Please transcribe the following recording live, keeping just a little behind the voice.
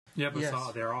Yeah, but Yes.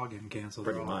 they're all getting canceled.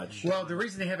 Pretty They're all- much. Well, the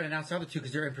reason they haven't announced the other two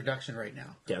because they're in production right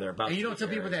now. Yeah, they're about. And you to don't tell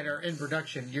be people aired. that are in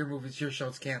production your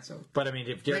show's canceled. But I mean,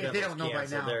 if They Daredevil's don't know by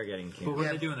canceled, now. they're getting But canceled. what Yeah.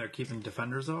 are they doing? They're keeping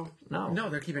Defenders though. No,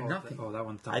 they're keeping nothing. That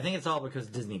one's done. I think it's all because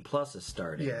Disney Plus is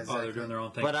starting. Yeah, Oh, exactly. they're doing their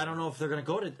own thing. But I don't know if they're going to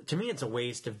go to. To me, it's a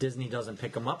waste if Disney doesn't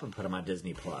pick them up and put them on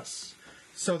Disney Plus.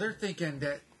 So they're thinking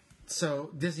that.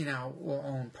 So Disney now will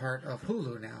own part of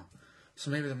Hulu now. So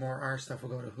maybe the more our stuff will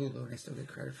go to Hulu and they still get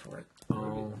credit for it.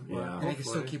 Oh, yeah. And they can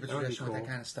still Hopefully. keep it That would be traditional with cool. that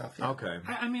kind of stuff. Yeah. Okay.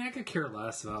 I mean, I could care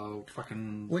less about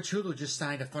fucking Which Hulu just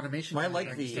signed a Funimation. Well, I like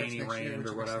contract the starts Danny next year, Rand which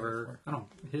or I'm excited whatever. I don't.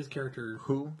 His character.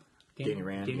 Who? Danny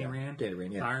Rand. Danny yeah. Rand. Danny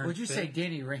Rand. Yeah. Iron for. Would you Fist. say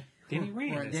Danny Rand? Danny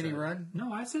Rand? Or I Danny said. Rand?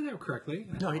 No, I said that correctly.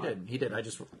 No, he did. He did. I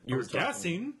just I was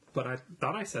guessing, but I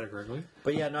thought I said it correctly.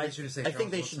 But yeah, no, I should have said think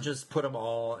Charles they Wilson. should just put them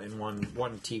all in one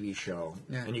TV show,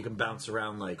 Yeah. and you can bounce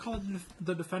around like Call it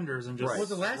the Defenders and just Right. Well,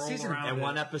 the last roll season- around and it.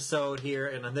 one episode here,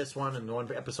 and then this one, and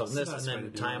one episode and That's this, the and best way then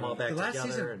to do tie them it. all back The last together.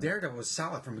 season, and- Daredevil was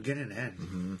solid from beginning to end.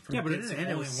 From Yeah, but beginning it's to the end,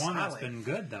 it only was one that's solid. been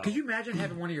good though. Could you imagine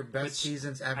having one of your best Which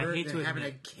seasons I ever hate to and having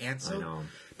admit. it canceled? I know.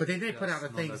 But then they put out a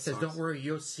no, thing that that says, sucks. "Don't worry,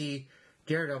 you'll see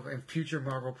Daredevil in future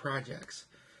Marvel projects."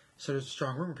 So there's a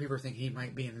strong rumor people think he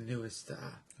might be in the newest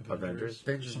Avengers.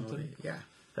 Avengers Something. movie. Yeah,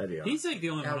 That'd be He's like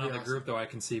the only That one would out be of the group though I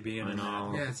can see being I in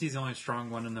know. that. Yeah. Because he's the only strong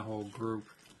one in the whole group.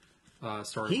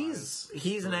 Story.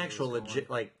 he's an actual legit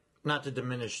like. Not to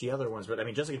diminish the other ones, but I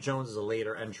mean Jessica Jones is a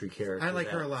later entry character. I like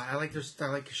her that- a lot. I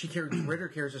like she Ritter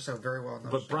carries herself very well. In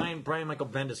those But shows. Brian Michael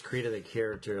Bendis created a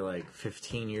character like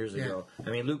 15 years ago. I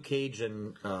mean, Luke Cage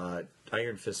and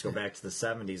Iron Fist go back to the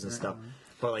 70s and stuff.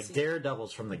 But like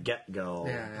Daredevil's from the get go,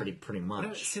 Yeah, yeah. pretty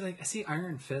much. I see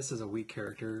Iron Fist as a weak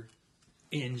character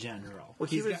in general. Well,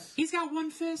 he's got one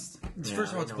fist. Yeah,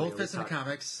 First of all, I it's know both what fists in you're the talking-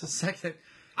 comics. Second,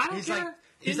 I don't he's care. like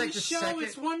he's in like the the show, second.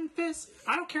 it's one fist.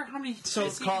 I don't care how many. So fists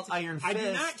it's he called can take. Iron I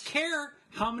do not Fist. care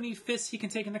how many fists he can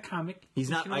take in the comic. He's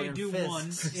He not can only Iron do Fist.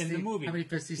 one in the movie. How many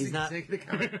fists do you He's think not- he's taking the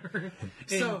comic?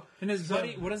 So and his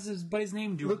buddy, what is his buddy's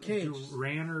name? Luke Cage.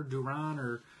 Duran or Duran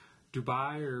or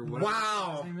Dubai or whatever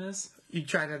Wow. his name is. You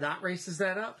try to not racist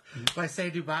that up by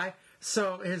saying Dubai.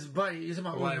 So his buddy, he's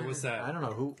about Why? What's that? I don't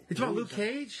know who. It's about Luke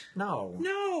Cage. No.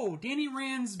 No, Danny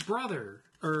Rand's brother,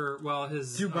 or well,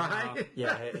 his Dubai.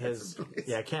 Yeah, his.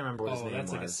 Yeah, I can't remember what his oh, name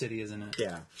that's was. like a city, isn't it?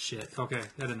 Yeah, Shit. Okay,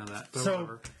 I didn't know that. But So-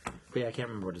 whatever. but yeah, I can't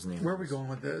remember what his name. Where are we was. going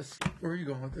with this? Where are you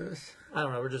going with this? I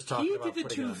don't know. We're just talking He about did the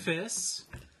putting two on- fists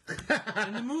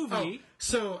in the movie.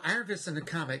 So Iron Fist in the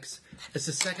comics is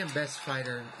the second best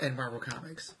fighter in Marvel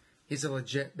Comics. He's a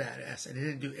legit badass, and he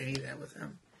didn't do any of that with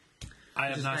him. I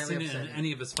have is not highly seen it in upsetting.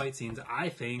 any of his fight scenes. I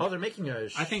think Oh, they're making a.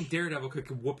 I think Daredevil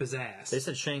could whoop his ass. they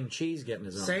said Shang-Chi's getting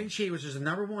his own. Shang-Chi, which is the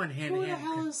number one Who the hand-to-hand.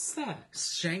 hell is that?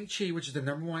 Shang-Chi, which is the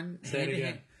number one Say it hand-to-hand.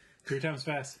 again. 3 times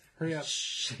fast. Hurry up.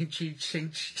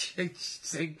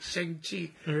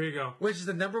 Shang-Chi, There you go. which is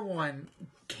the number one.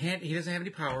 He doesn't have any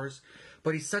powers,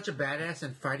 but he's such a badass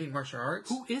in fighting martial arts.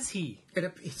 Who is he?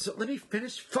 So let me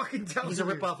finish fucking telling He's a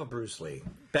you. ripoff of Bruce Lee.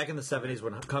 Back in the 70s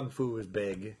when Kung Fu was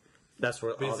big, that's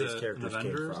where all He's these an characters came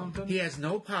Avenger or from. something? He has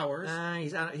no powers.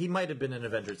 He might have been an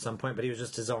Avenger at some point, but he was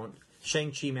just his own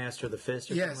Shang-Chi Master of the Fist.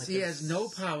 Or Yes, something he like has this. no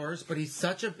powers, but he's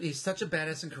such a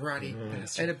badass in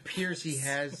karate. It appears he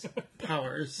has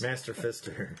powers. Master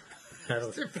Fister. I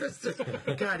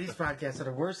don't- God, these podcasts are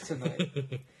the worst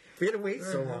tonight. we had to wait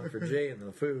so long for Jay and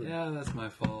the food. Yeah, that's my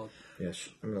fault. Yeah,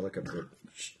 I'm gonna look up the.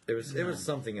 It was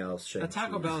something else. The Shang-Chi.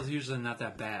 Taco Bell is usually not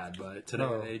that bad, but today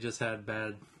No. they just had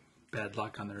bad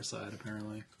luck on their side,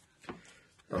 apparently.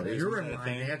 Oh, he, You're that in a line.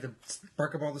 thing? They had to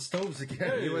spark up all the stoves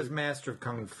again. he was Master of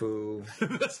Kung Fu.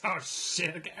 Oh,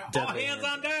 shit. Okay. All Deadly hands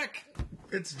hands. on deck!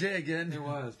 It's Jay again. It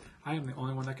was. I am the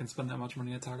only one that can spend that much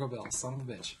money at Taco Bell. Son of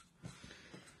a bitch.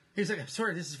 He's like, I'm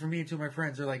sorry, this is for me and two of my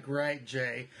friends. They're like, right,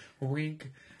 Jay.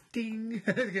 Wink. Ding.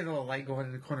 Get a little light going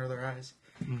in the corner of their eyes.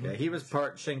 Yeah, he was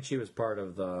part. Shang-Chi was part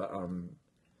of the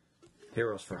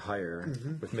Heroes for Hire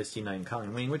with Misty Knight and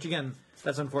Colleen Wing, which again,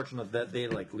 that's unfortunate that they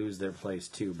like lose their place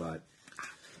too. But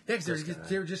Yeah, 'cause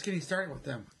they were just getting started with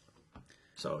them.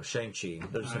 so Shang-Chi,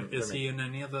 there's some, Is he in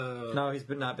any of the... No, he's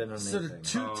not been on So the anything.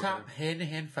 two Oh, okay. top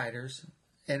hand-to-hand fighters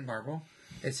in Marvel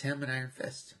is him and Iron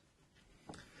Fist.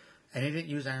 And they didn't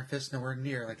use Iron Fist nowhere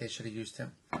near like they should have used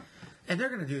him. And they're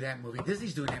going to do that movie.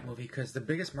 Disney's doing that movie because the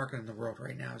biggest market in the world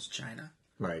right now is China.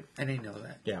 Right. And they know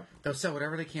that. Yeah. They'll sell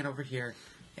whatever they can over here,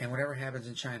 and whatever happens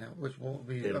in China, which will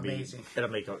be amazing. It'll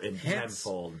make it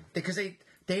tenfold. Because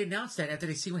they announced that after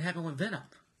they see what happened with Venom.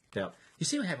 Yeah. You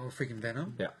see what happened with freaking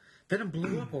Venom? Yeah. Venom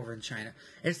blew up over in China.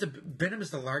 Venom is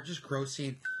the largest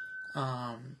grossing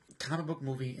comic book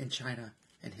movie in China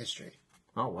in history.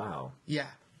 Oh wow. Yeah.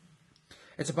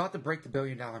 It's about to break the $1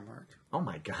 billion mark. Oh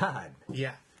my God.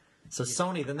 Yeah. So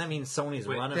Sony, then that means Sony's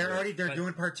Wait, running. They're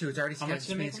doing part 2. It's already How much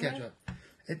scheduled. they It's make being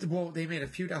scheduled. Well, they made a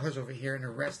few dollars over here, and the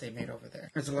rest they made over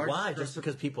there. It's the largest Why? gross- Just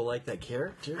because people like that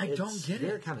character? I don't get it.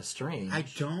 They're kind of strange.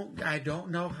 I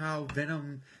don't know how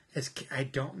Venom is. I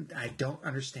don't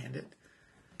understand it.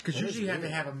 Because That is usually you have to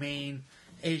weird. have a main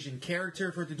Asian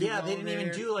character for it to do. Yeah, well they didn't even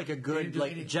there. do like a They good didn't do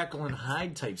like any- Jekyll and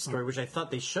Hyde type story, which I thought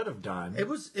they should have done. It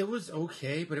was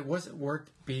okay, but it wasn't worth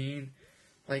being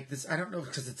like this. I don't know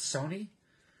because it's Sony,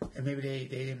 and maybe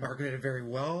they marketed it very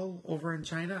well over in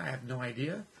China. I have no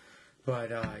idea, but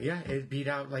yeah, it beat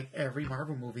out like every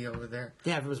Marvel movie over there.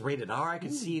 Yeah, if it was rated R, I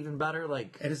could see even better.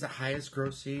 Like, It is the highest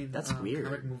grossing That's weird.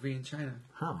 comic movie in China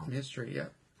Huh. in history. Yeah,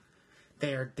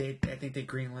 I think they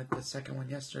greenlit the second one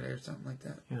yesterday or something like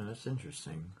that. yeah, that's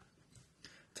interesting.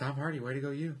 Tom Hardy, way to go,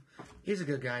 you! He's a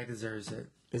good guy. He deserves it.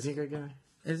 Is he a good guy?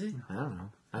 Is he? I don't know.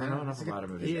 I don't know enough He's a about good-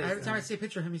 him. If he is. Every time I see a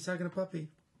picture of him, he's hugging a puppy.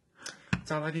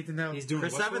 That's all I need to know. He's doing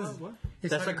Chris what? Evans. What? He's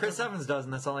That's hugging what Chris puppies. Evans does,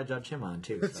 and that's all I judge him on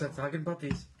too. It's so. hugging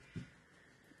puppies.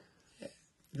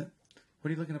 No. What are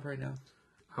you looking up right now?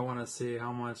 I want to see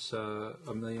how much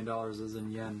 $1 million is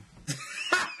in yen.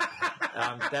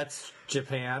 That's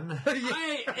Japan.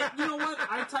 You know what?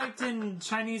 I typed in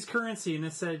Chinese currency and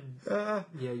it said, "Yeah,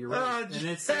 you're right." And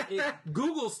it said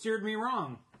Google steered me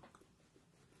wrong.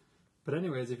 But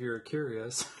anyways, if you're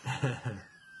curious,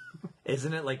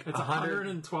 Isn't it like it's 100?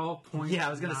 112.9. Yeah, I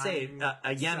was gonna say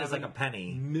a yen is like a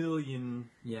penny. million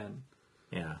yen.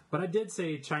 Yeah. But I did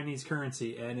say Chinese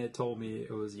currency, and it told me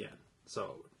it was yen.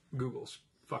 So Google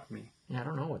fucked me. Yeah, I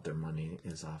don't know what their money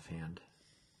is offhand.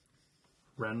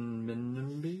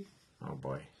 Renminbi? Oh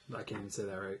boy. I can't even say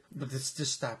that right. But just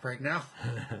stop right now.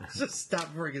 Just stop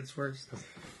before it gets worse.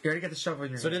 You already got the shovel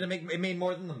in your So hand. did it made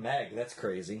more than the Meg? That's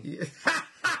crazy.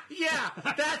 Yeah,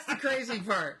 that's the crazy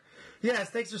part. Yes,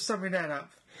 thanks for summing that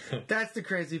up. That's the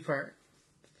crazy part.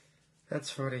 That's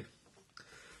funny.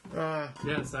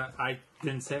 Yes, I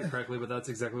didn't say it correctly, but that's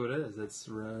exactly what it is. It's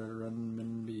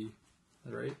renminbi. Is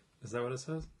that right? Is that what it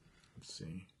says? Let's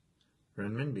see.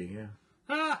 Renminbi, yeah.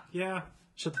 Ah, yeah.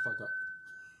 Shut the fuck up.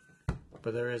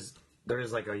 But there is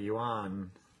like a yuan.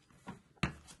 I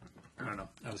don't know.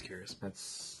 I was curious.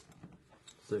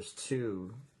 There's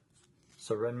two.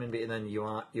 So renminbi and then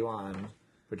yuan,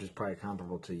 which is probably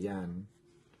comparable to yen.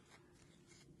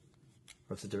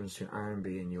 What's the difference between RMB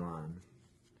and yuan?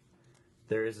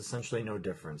 There is essentially no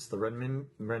difference. The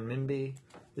renminbi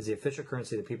is the official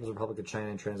currency of the People's Republic of China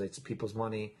and translates to people's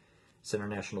money. Its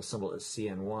international symbol is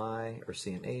CNY or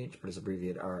CNH, but it's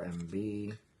abbreviated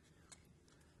RMB.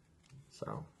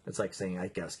 So it's like saying, I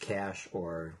guess, cash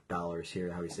or dollars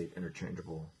here, how we say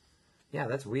interchangeable. Yeah,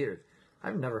 that's weird.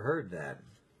 I've never heard that.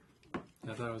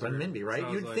 I thought it was Renminbi, right?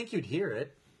 Sounds You'd like- think you'd hear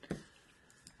it.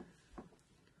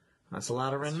 That's a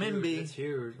lot of renminbi It's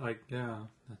huge. Like, yeah.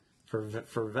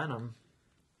 for Venom.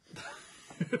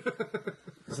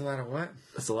 There's a lot of what?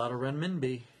 That's a lot of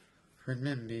renminbi.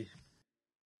 Renminbi.